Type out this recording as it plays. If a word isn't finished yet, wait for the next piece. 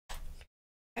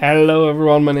Hello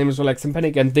everyone, my name is Relax and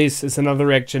Panic and this is another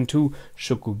reaction to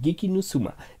Shokugeki no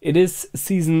Souma. It is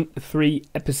season 3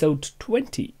 episode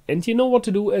 20 and you know what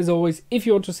to do as always. If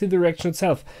you want to see the reaction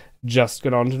itself, just go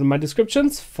down to my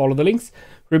descriptions, follow the links,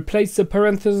 replace the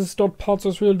parentheses dot parts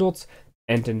as real dots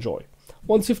and enjoy.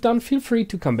 Once you've done, feel free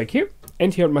to come back here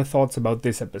and hear my thoughts about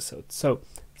this episode. So,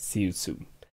 see you soon.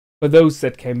 For those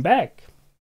that came back,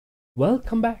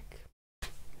 welcome back.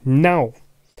 Now,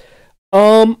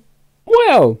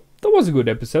 well, that was a good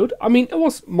episode. I mean, it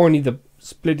was more neither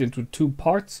split into two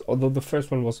parts, although the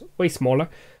first one was way smaller.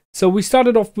 So we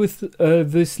started off with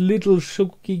this little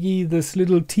Shokugeki, this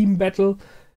little team battle.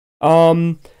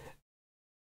 And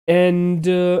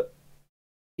it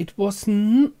was,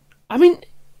 I mean,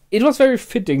 it was very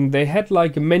fitting. They had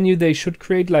like a menu they should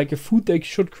create, like a food they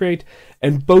should create,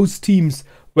 and both teams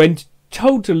went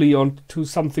totally on to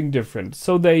something different.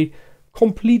 So they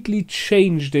completely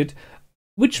changed it,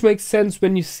 which makes sense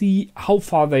when you see how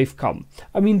far they've come.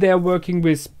 I mean, they're working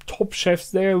with top chefs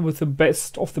there, with the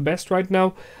best of the best right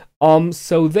now.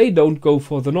 So they don't go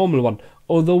for the normal one.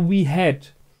 Although we had,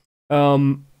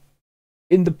 in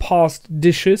the past,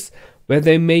 dishes where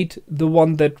they made the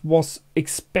one that was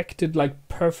expected like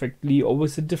perfectly or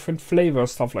with a different flavor,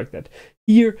 stuff like that.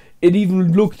 Here, it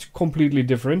even looked completely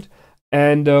different.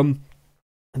 And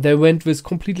they went with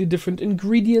completely different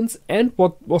ingredients. And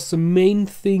what was the main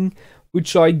thing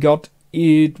which I got,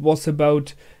 it was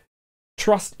about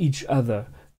trust each other,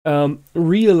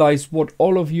 realize what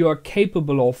all of you are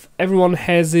capable of. Everyone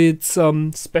has its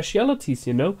specialities,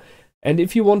 you know, and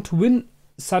if you want to win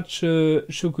such a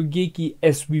Shokugeki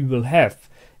as we will have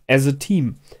as a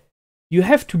team, you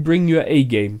have to bring your A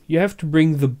game. You have to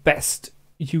bring the best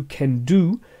you can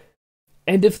do,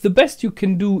 and if the best you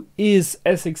can do is,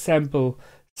 as example,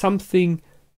 something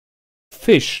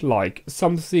fish-like,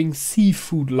 something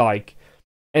seafood-like,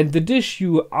 and the dish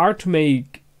you are to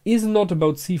make is not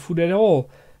about seafood at all,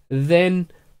 then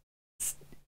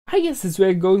I guess it's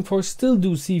where going for. Still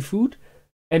do seafood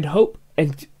and hope,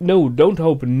 and no, don't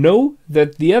hope, know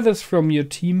that the others from your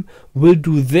team will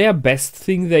do their best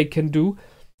thing they can do,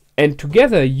 and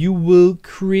together you will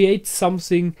create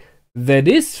something that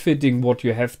is fitting what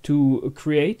you have to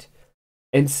create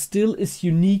and still is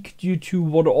unique due to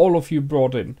what all of you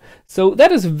brought in. So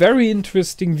that is a very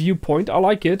interesting viewpoint. I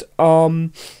like it.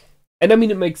 And I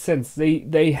mean, it makes sense.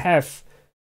 They have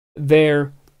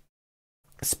their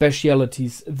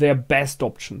specialities, their best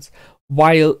options.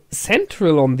 While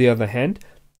Central, on the other hand,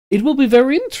 it will be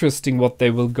very interesting what they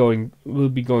will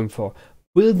be going for.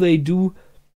 Will they do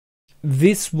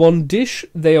this one dish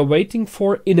they are waiting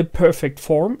for in a perfect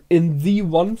form, in the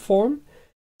one form?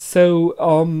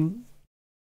 So,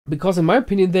 because in my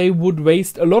opinion, they would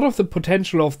waste a lot of the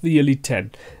potential of the Elite 10.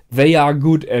 They are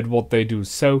good at what they do.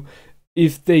 So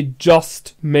if they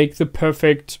just make the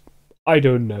perfect, I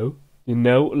don't know, you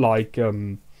know, like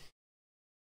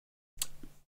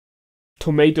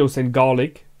tomatoes and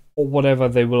garlic or whatever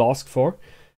they will ask for,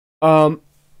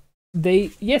 they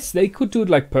could do it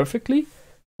like perfectly,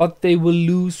 but they will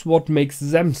lose what makes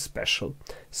them special.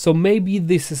 So maybe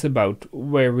this is about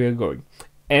where we're going.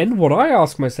 And what I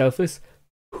ask myself is,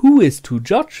 who is to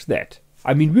judge that?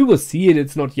 I mean, we will see it,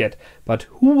 it's not yet, but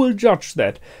who will judge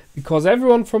that? Because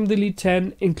everyone from the Elite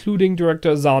 10, including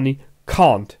Director Azani,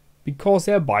 can't, because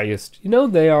they're biased. You know,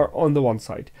 they are on the one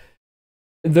side.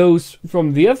 Those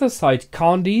from the other side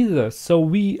can't either, so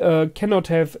we cannot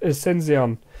have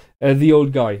Sensean, the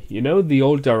old guy, you know, the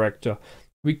old director.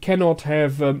 We cannot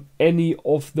have any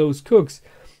of those cooks.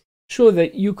 Sure,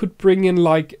 that you could bring in,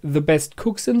 like, the best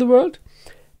cooks in the world,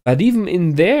 but even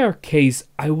in their case,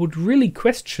 I would really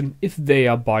question if they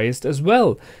are biased as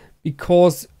well,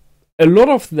 because a lot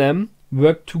of them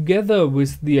work together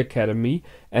with the academy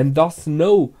and thus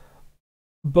know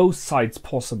both sides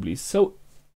possibly. So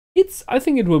I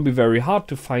think it will be very hard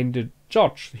to find a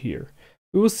judge here.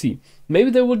 We will see.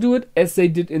 Maybe they will do it as they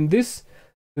did in this,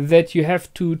 that you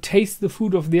have to taste the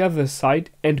food of the other side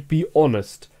and be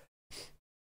honest.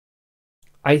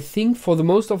 I think for the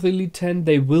most of the Elite 10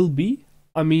 they will be.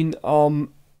 I mean,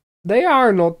 they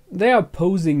are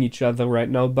opposing each other right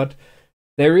now, but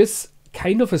there is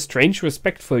kind of a strange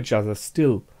respect for each other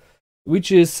still, which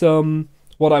is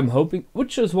what I'm hoping,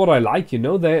 which is what I like, you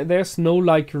know. There's no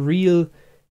like real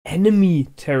enemy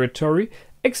territory,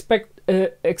 except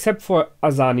for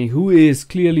Azani, who is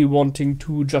clearly wanting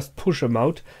to just push him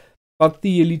out. But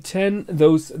the Elite 10,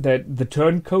 the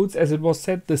turncoats, as it was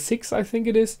said, the 6 I think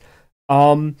it is,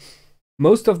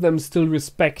 most of them still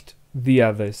respect the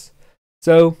others.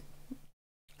 So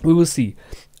we will see.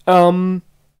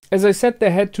 as I said,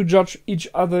 they had to judge each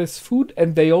other's food,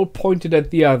 and they all pointed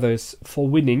at the others for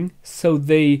winning. So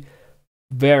they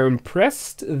were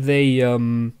impressed. They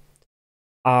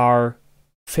are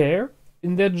fair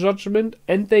in their judgment,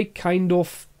 and they kind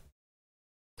of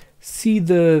see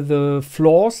the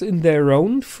flaws in their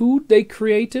own food they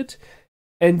created,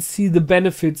 and see the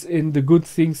benefits in the good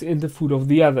things in the food of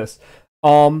the others.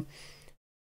 In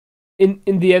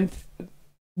the end,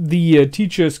 the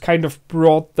teachers kind of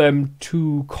brought them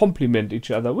to complement each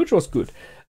other, which was good.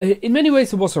 In many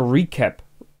ways, it was a recap.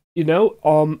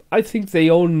 I think they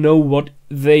all know what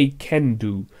they can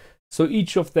do. So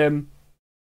each of them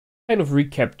kind of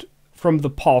recapped from the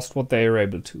past what they are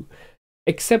able to.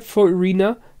 Except for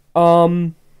Irina,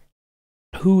 who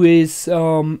is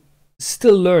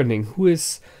still learning, who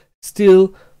is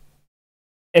still,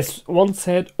 as one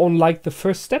said, on like the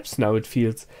first steps now, it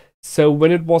feels. So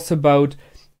when it was about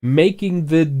making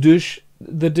the dish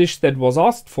that was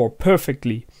asked for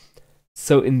perfectly,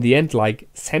 so in the end, like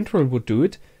Central would do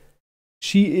it,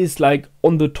 she is like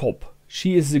on the top.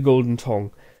 She is the golden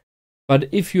tongue. But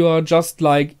if you are just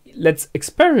like, let's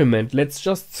experiment, let's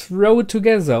just throw it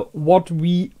together, what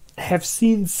we have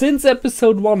seen since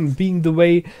episode 1 being the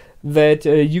way that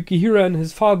Yukihira and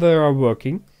his father are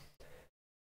working,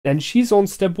 and she's on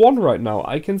step 1 right now.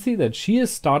 I can see that she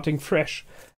is starting fresh.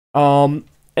 And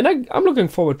I'm looking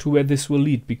forward to where this will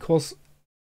lead, because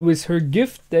with her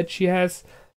gift that she has,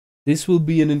 this will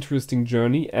be an interesting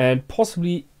journey, and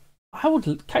possibly I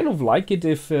would kind of like it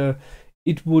if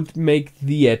it would make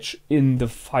the edge in the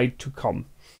fight to come.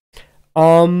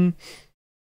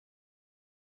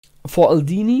 For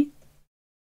Aldini,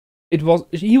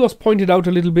 he was pointed out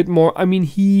a little bit more. I mean,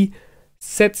 he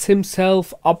sets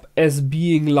himself up as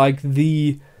being like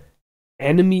the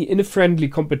enemy in a friendly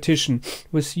competition.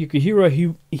 With Yukihira,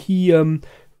 he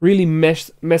really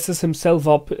messes himself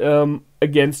up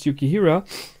against Yukihira,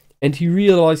 and he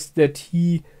realized that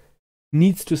he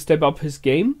needs to step up his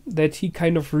game, that he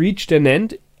kind of reached an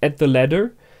end at the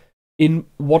ladder in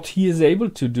what he is able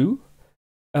to do,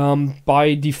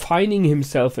 by defining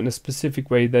himself in a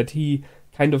specific way, that he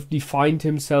kind of defined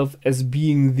himself as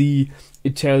being the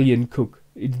Italian cook,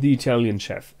 the Italian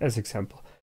chef, as example.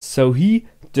 So he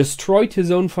destroyed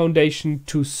his own foundation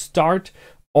to start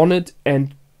on it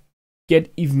and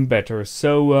get even better.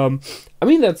 So, I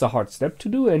mean, that's a hard step to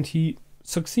do, and he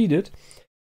succeeded.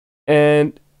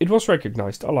 And it was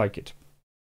recognized. I like it.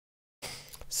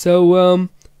 So,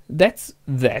 that's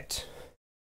that.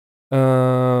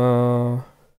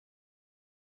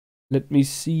 Let me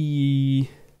see.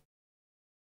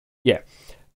 Yeah.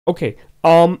 Okay.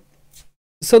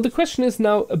 So the question is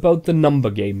now about the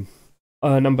numbers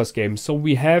game. So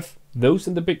we have those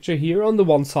in the picture here on the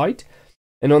one side,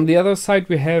 and on the other side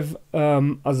we have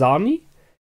Asani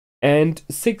and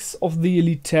 6 of the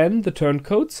Elite 10, the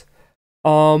turncoats.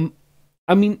 I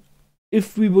mean,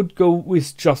 if we would go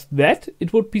with just that,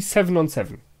 it would be 7 on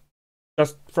 7.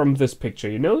 Just from this picture,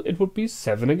 it would be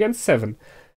 7 against 7.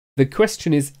 The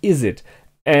question is it?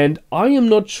 And I am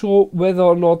not sure whether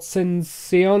or not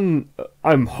Senseon,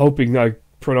 I'm hoping I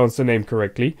pronounce the name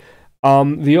correctly,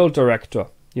 the old director,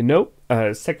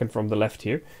 second from the left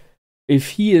here,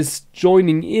 if he is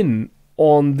joining in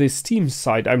on this team's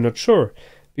side, I'm not sure.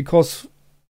 Because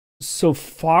so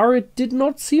far it did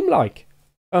not seem like.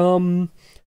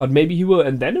 But maybe he will,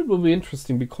 and then it will be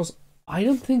interesting, because I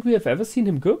don't think we have ever seen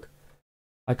him cook.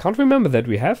 I can't remember that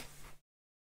we have.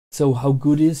 So how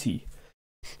good is he?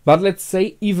 But let's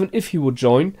say, even if he would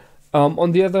join,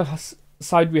 on the other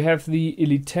side we have the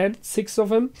Elite 10, 6 of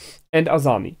them, and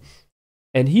Asani.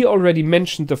 And he already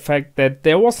mentioned the fact that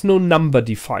there was no number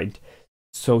defined.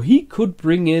 So he could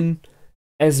bring in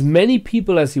as many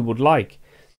people as he would like.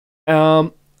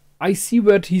 I see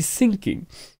what he's thinking.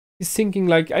 He's thinking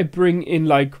like, I bring in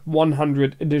like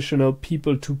 100 additional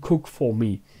people to cook for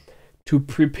me, to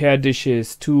prepare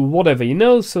dishes, to whatever,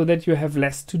 so that you have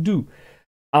less to do.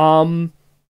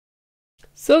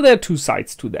 So there are two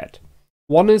sides to that.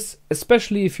 One is,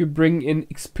 especially if you bring in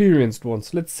experienced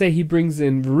ones. Let's say he brings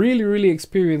in really, really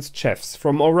experienced chefs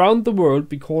from around the world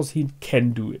because he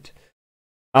can do it.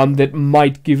 That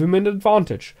might give him an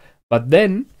advantage. But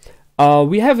then,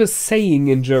 we have a saying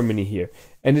in Germany here.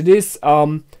 And it is,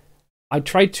 I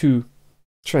tried to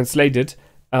translate it,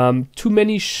 too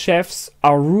many chefs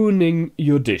are ruining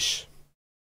your dish.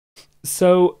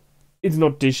 So, it's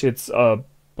not dish, it's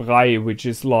brei, which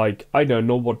is like, I don't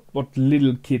know what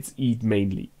little kids eat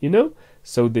mainly,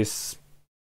 So this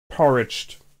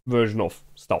porridged version of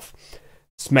stuff.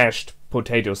 Smashed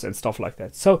potatoes and stuff like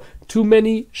that. So, too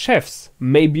many chefs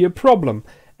may be a problem.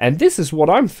 And this is what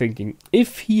I'm thinking.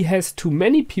 If he has too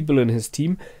many people in his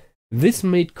team, this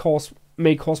may cause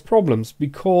problems,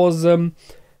 because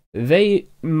they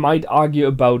might argue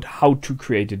about how to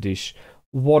create a dish,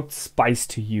 what spice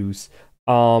to use,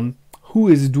 who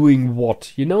is doing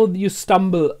what. You know, you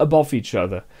stumble above each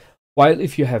other. While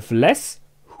if you have less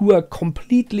who are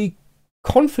completely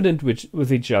confident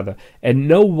with each other and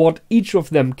know what each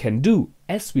of them can do,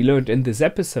 as we learned in this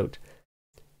episode,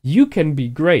 you can be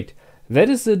great. That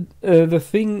is the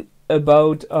thing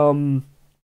about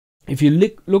if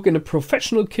you look in a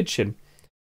professional kitchen,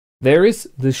 there is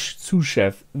the sous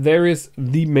chef, there is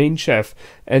the main chef,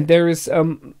 and there is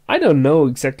I don't know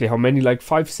exactly how many, like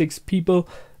 5-6 people,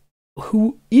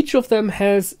 who each of them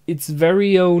has its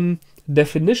very own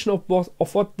definition of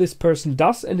what this person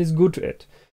does and is good at.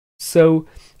 So,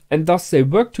 and thus they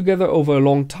work together over a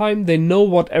long time. They know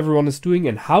what everyone is doing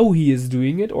and how he is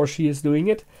doing it or she is doing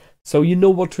it. So you know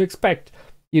what to expect.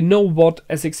 You know what,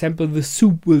 as example, the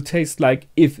soup will taste like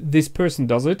if this person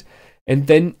does it. And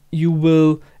then you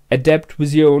will adapt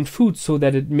with your own food so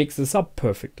that it mixes up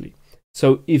perfectly.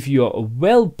 So if you're a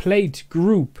well-played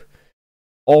group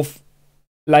of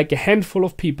like a handful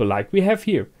of people like we have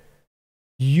here,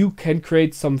 you can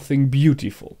create something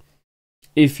beautiful.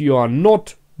 If you are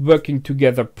not working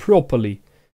together properly,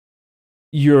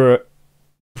 your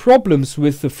problems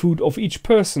with the food of each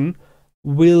person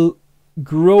will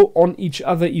grow on each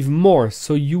other even more.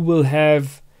 So you will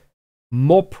have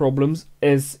more problems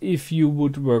as if you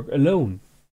would work alone.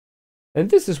 And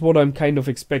this is what I'm kind of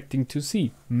expecting to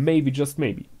see. Maybe, just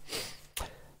maybe.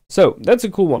 So, that's a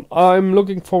cool one. I'm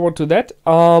looking forward to that.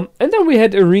 And then we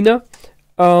had Irina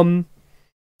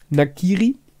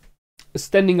Nakiri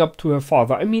standing up to her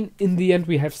father. I mean, in the end,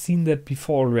 we have seen that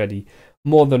before already.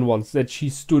 More than once, that she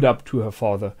stood up to her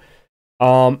father.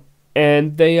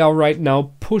 And they are right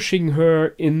now pushing her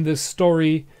in the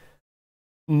story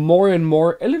more and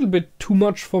more. A little bit too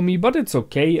much for me, but it's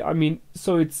okay. I mean,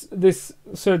 so it's this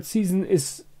third season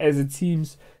is, as it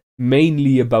seems,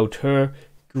 mainly about her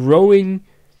growing,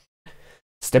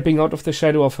 stepping out of the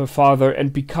shadow of her father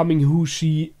and becoming who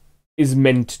she is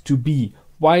meant to be.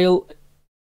 While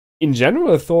in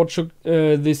general I thought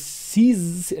this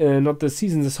season,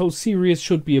 this whole series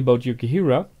should be about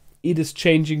Yukihira, it is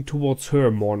changing towards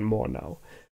her more and more now.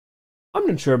 I'm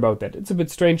not sure about that. It's a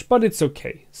bit strange, but it's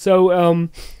okay. So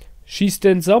she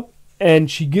stands up and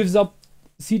she gives up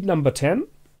seat number 10.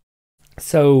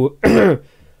 So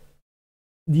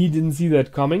he didn't see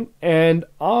that coming. And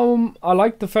I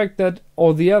like the fact that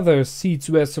all the other seats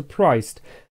were surprised.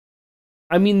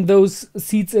 I mean, those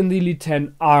seats in the Elite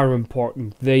 10 are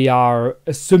important. They are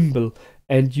a symbol.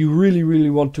 And you really, really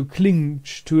want to cling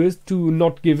to it, to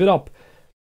not give it up.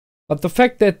 But the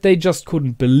fact that they just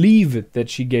couldn't believe it, that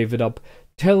she gave it up,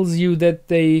 tells you that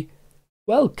they,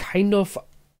 well, kind of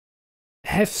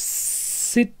have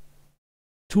sit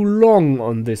too long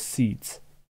on these seats.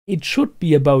 It should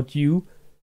be about you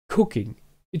cooking.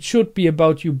 It should be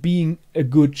about you being a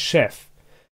good chef,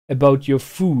 about your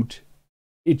food.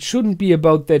 It shouldn't be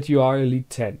about that you are Elite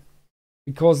 10.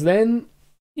 Because then,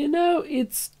 you know,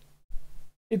 it's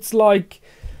like,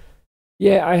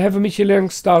 yeah, I have a Michelin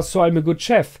star, so I'm a good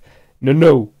chef.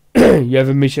 No, you have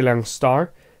a Michelin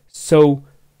star, so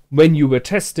when you were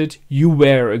tested, you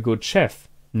were a good chef.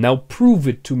 Now prove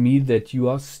it to me that you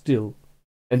are still.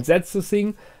 And that's the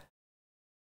thing.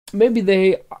 Maybe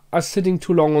they are sitting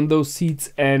too long on those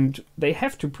seats and they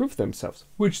have to prove themselves,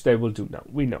 which they will do now,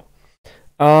 we know.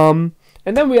 And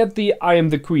then we had the I am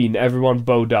the queen, everyone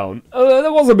bow down.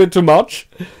 That was a bit too much,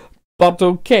 but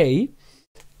okay.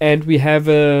 And we have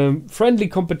a friendly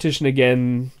competition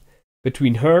again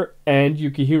between her and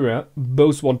Yukihira,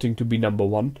 both wanting to be number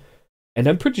 1. And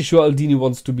I'm pretty sure Aldini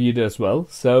wants to be it as well.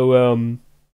 So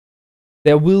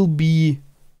there will be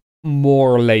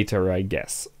more later, I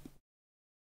guess.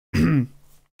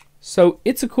 So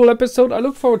it's a cool episode. I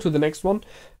look forward to the next one.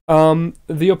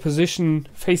 The opposition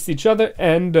faced each other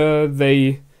and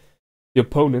the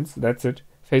opponents, that's it,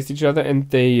 faced each other and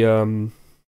they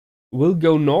will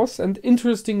go north. And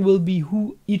interesting will be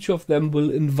who each of them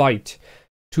will invite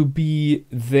to be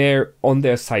there on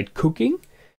their side cooking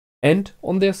and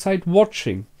on their side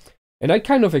watching. And I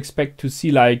kind of expect to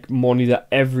see like more or less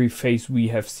every face we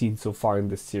have seen so far in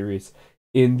this series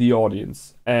in the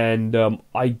audience. And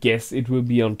I guess it will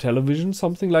be on television,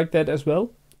 something like that as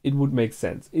well. It would make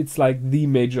sense. It's like the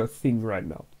major thing right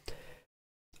now.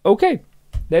 Okay,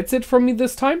 that's it from me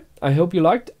this time. I hope you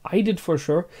liked. I did for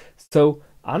sure. So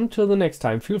until the next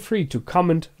time, feel free to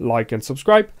comment, like and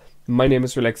subscribe. My name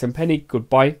is Relax and Panic.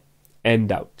 Goodbye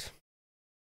and out.